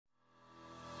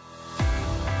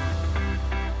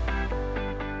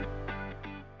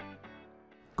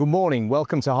Good morning,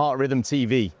 welcome to Heart Rhythm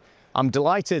TV. I'm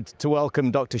delighted to welcome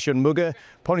Dr. Shunmuga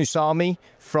Ponnusamy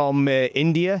from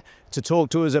India to talk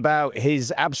to us about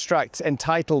his abstract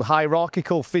entitled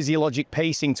Hierarchical Physiologic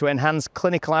Pacing to Enhance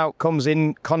Clinical Outcomes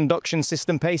in Conduction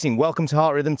System Pacing. Welcome to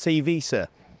Heart Rhythm TV, sir.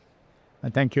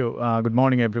 Thank you. Good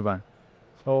morning, everyone.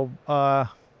 So,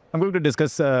 I'm going to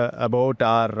discuss about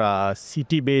our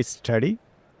CT-based study.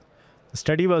 The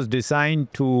study was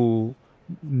designed to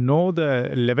know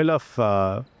the level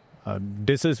of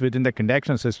disease within the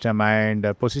conduction system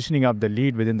and positioning of the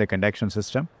lead within the conduction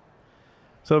system.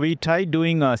 So we tried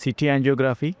doing CT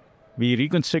angiography. We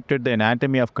reconstructed the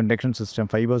anatomy of conduction system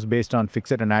fibers based on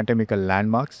fixed anatomical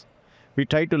landmarks. We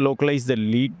tried to localize the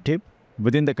lead tip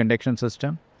within the conduction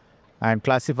system and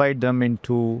classified them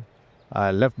into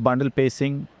left bundle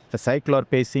pacing, fascicular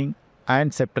pacing,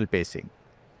 and septal pacing.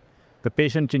 The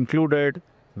patients included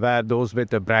were those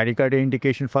with a bradycardia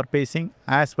indication for pacing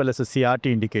as well as a CRT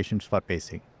indications for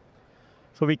pacing.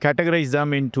 So we categorized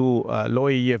them into low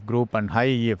AEF group and high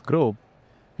AEF group.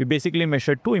 We basically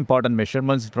measured two important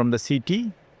measurements from the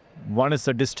CT. One is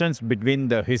the distance between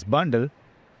his bundle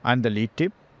and the lead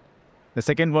tip. The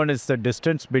second one is the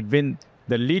distance between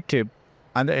the lead tip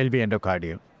and the LV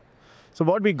endocardium. So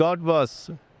what we got was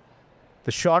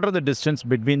the shorter the distance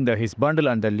between his bundle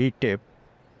and the lead tip,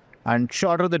 and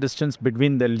shorter the distance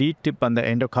between the lead tip and the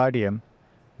endocardium,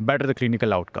 better the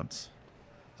clinical outcomes.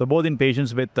 So both in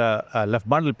patients with left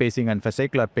bundle pacing and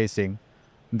fascicular pacing,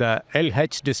 the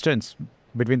LH distance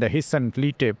between the his and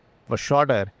lead tip was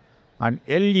shorter, and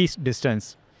LE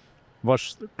distance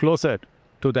was closer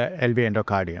to the LV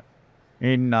endocardium.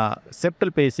 In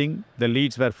septal pacing, the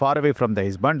leads were far away from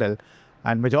his bundle,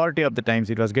 and majority of the times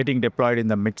it was getting deployed in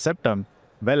the mid-septum,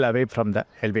 well away from the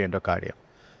LV endocardium.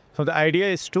 So the idea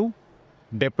is to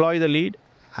deploy the lead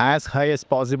as high as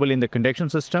possible in the conduction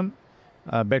system,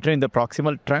 better in the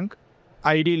proximal trunk,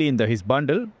 ideally in his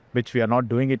bundle, which we are not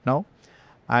doing it now,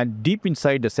 and deep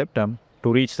inside the septum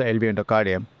to reach the LV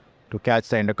endocardium to catch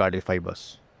the endocardial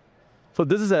fibers. So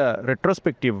this is a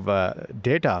retrospective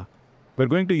data. We're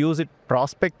going to use it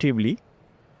prospectively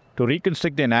to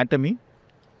reconstruct the anatomy,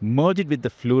 merge it with the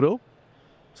fluoro,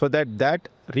 so that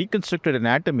reconstructed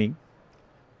anatomy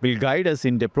will guide us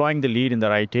in deploying the lead in the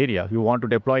right area. If you want to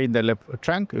deploy in the left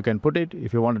trunk, you can put it.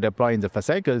 If you want to deploy in the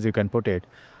fascicles, you can put it.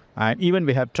 And even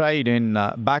we have tried in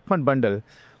Bachman bundle,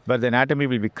 where the anatomy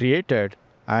will be created,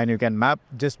 and you can map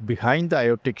just behind the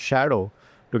aortic shadow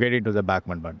to get into the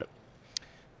Bachman bundle.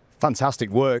 Fantastic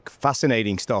work,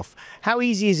 fascinating stuff. How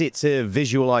easy is it to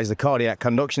visualize the cardiac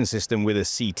conduction system with a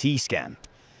CT scan?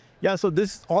 Yeah, so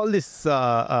all this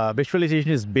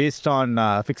visualization is based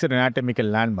on fixed anatomical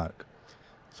landmark.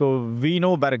 So we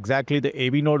know where exactly the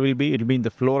AV node will be. It will be in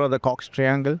the floor of the Cox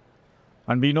triangle.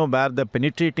 And we know where the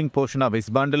penetrating portion of his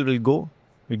bundle will go.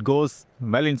 It goes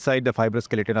well inside the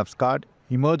fibroskeleton of SCARD,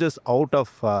 emerges out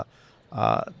of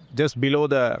just below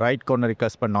the right coronary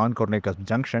cusp and non-coronary cusp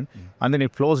junction, and then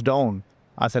it flows down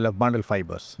as a left bundle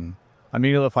fibers. And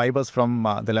we know the fibers from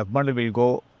the left bundle will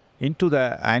go into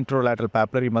the anterolateral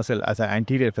papillary muscle as an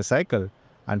anterior fascicle,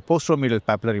 and posteromedial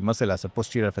papillary muscle as a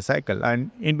posterior fascicle, and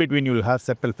in between you will have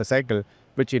septal fascicle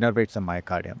which innervates the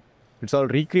myocardium. It's all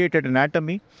recreated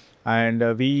anatomy, and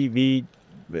we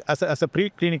as a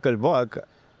preclinical work,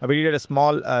 we did a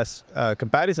small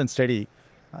comparison study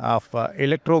of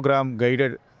electrogram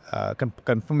guided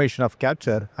confirmation of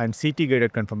capture and CT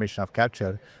guided confirmation of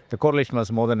capture. The correlation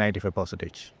was more than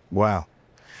 95%. Wow.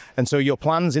 And so your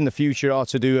plans in the future are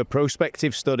to do a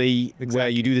prospective study where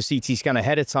you do the CT scan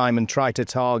ahead of time and try to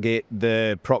target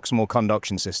the proximal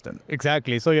conduction system.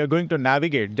 Exactly. So you're going to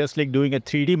navigate, just like doing a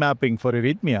 3D mapping for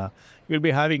arrhythmia. You'll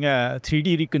be having a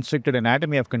 3D reconstructed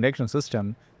anatomy of conduction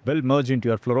system well merged into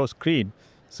your fluoro screen.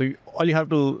 So all you have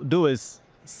to do is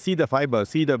see the fiber,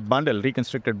 see the bundle,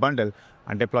 reconstructed bundle,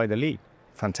 and deploy the lead.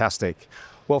 Fantastic.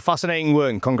 Well, fascinating work,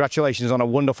 and congratulations on a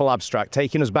wonderful abstract,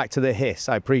 taking us back to the HIS.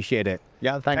 I appreciate it.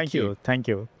 Yeah, thank you. Thank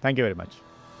you. Thank you very much.